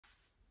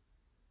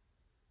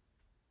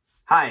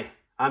Hi,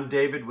 I'm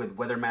David with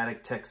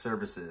Weathermatic Tech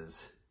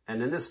Services,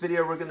 and in this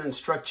video we're going to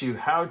instruct you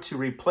how to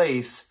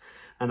replace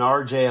an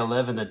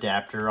RJ11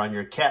 adapter on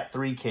your Cat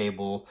 3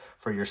 cable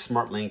for your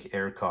SmartLink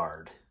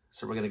Aircard.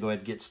 So we're going to go ahead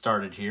and get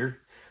started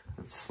here.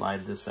 Let's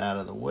slide this out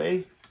of the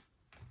way.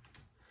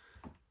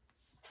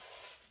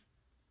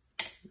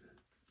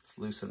 Let's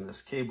loosen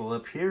this cable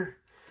up here,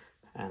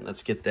 and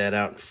let's get that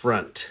out in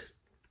front.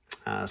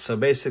 So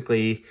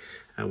basically,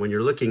 when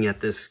you're looking at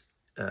this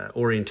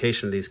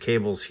orientation of these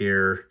cables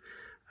here,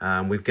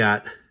 we've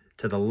got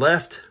to the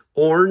left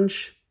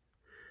orange,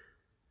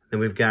 then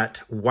we've got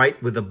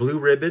white with a blue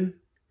ribbon,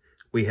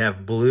 we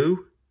have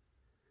blue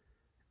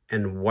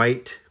and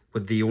white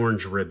with the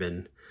orange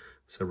ribbon.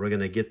 So we're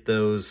going to get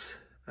those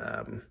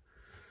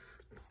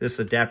this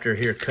adapter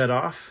here cut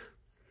off.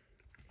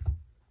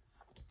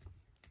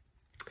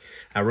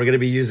 We're going to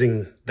be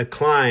using the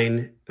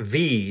Klein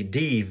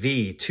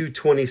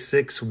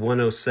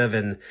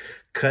VDV226107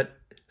 cut,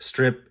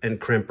 strip, and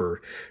crimper.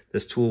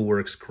 This tool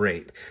works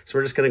great. So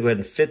we're just going to go ahead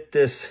and fit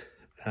this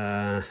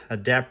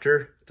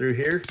adapter through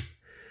here.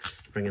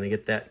 We're going to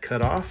get that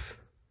cut off,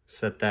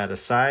 set that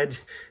aside,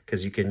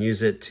 because you can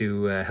use it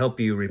to help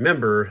you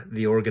remember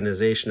the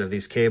organization of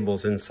these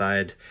cables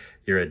inside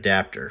your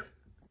adapter.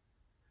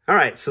 All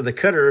right, so the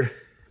cutter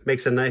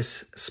makes a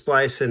nice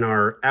splice in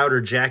our outer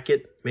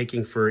jacket,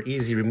 making for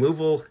easy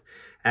removal,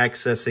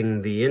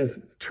 accessing the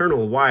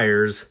internal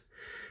wires.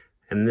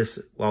 And this,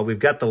 while we've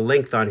got the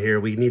length on here,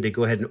 we need to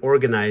go ahead and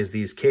organize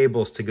these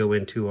cables to go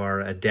into our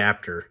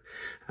adapter.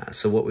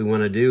 So what we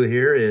want to do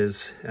here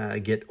is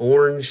get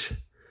orange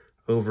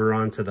over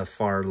onto the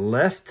far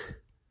left.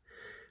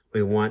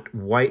 We want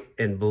white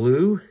and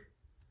blue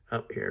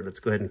up here.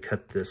 Let's go ahead and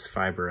cut this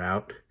fiber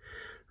out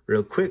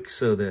real quick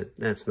so that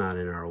that's not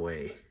in our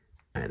way.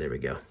 All right, there we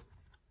go.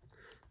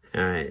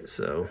 All right,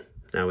 so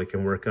now we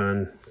can work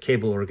on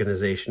cable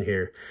organization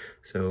here.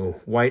 So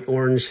white,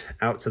 orange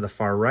out to the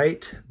far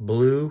right,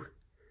 blue.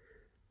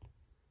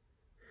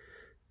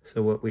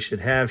 So what we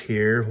should have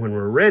here when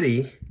we're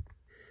ready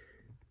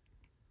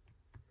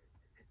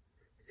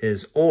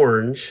is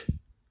orange,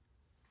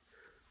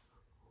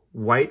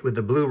 white with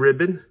the blue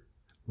ribbon,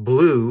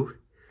 blue,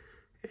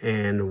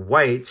 and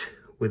white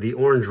with the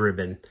orange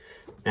ribbon.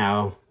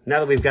 Now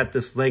that we've got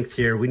this length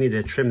here, we need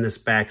to trim this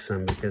back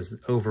some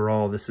because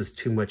overall this is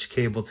too much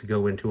cable to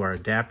go into our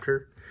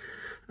adapter.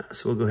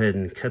 So we'll go ahead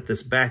and cut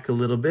this back a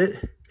little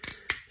bit,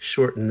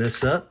 shorten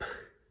this up.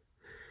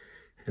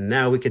 And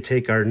now we could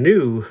take our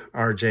new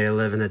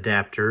RJ11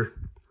 adapter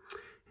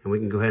and we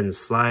can go ahead and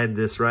slide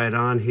this right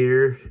on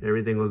here.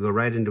 Everything will go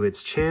right into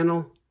its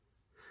channel.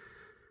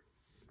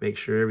 Make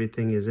sure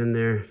everything is in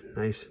there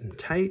nice and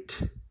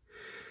tight.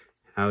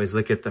 I always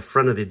look at the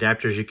front of the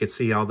adapters. You can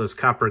see all those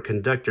copper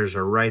conductors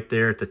are right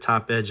there at the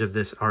top edge of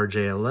this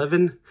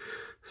RJ11.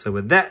 So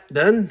with that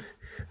done,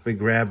 we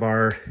grab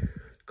our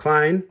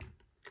Klein,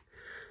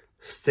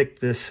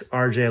 stick this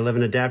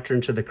RJ11 adapter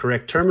into the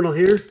correct terminal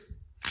here,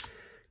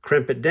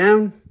 crimp it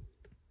down,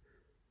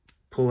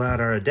 pull out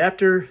our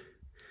adapter.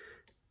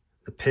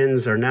 The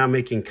pins are now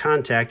making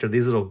contact, or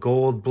these little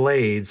gold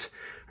blades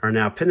are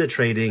now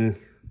penetrating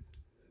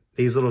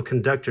these little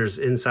conductors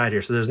inside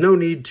here. So there's no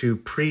need to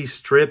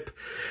pre-strip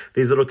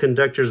these little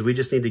conductors. We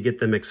just need to get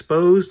them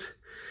exposed,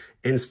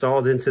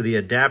 installed into the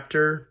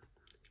adapter,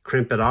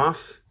 crimp it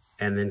off,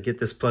 and then get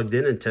this plugged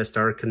in and test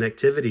our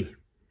connectivity.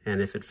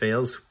 And if it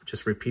fails,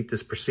 just repeat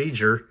this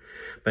procedure.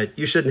 But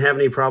you shouldn't have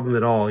any problem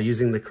at all.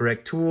 Using the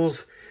correct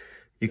tools,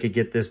 you could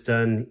get this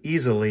done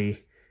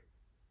easily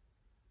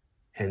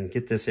and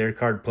get this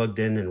Aircard plugged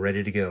in and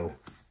ready to go.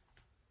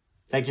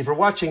 Thank you for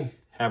watching.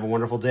 Have a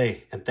wonderful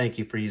day, and thank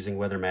you for using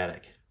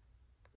Weathermatic.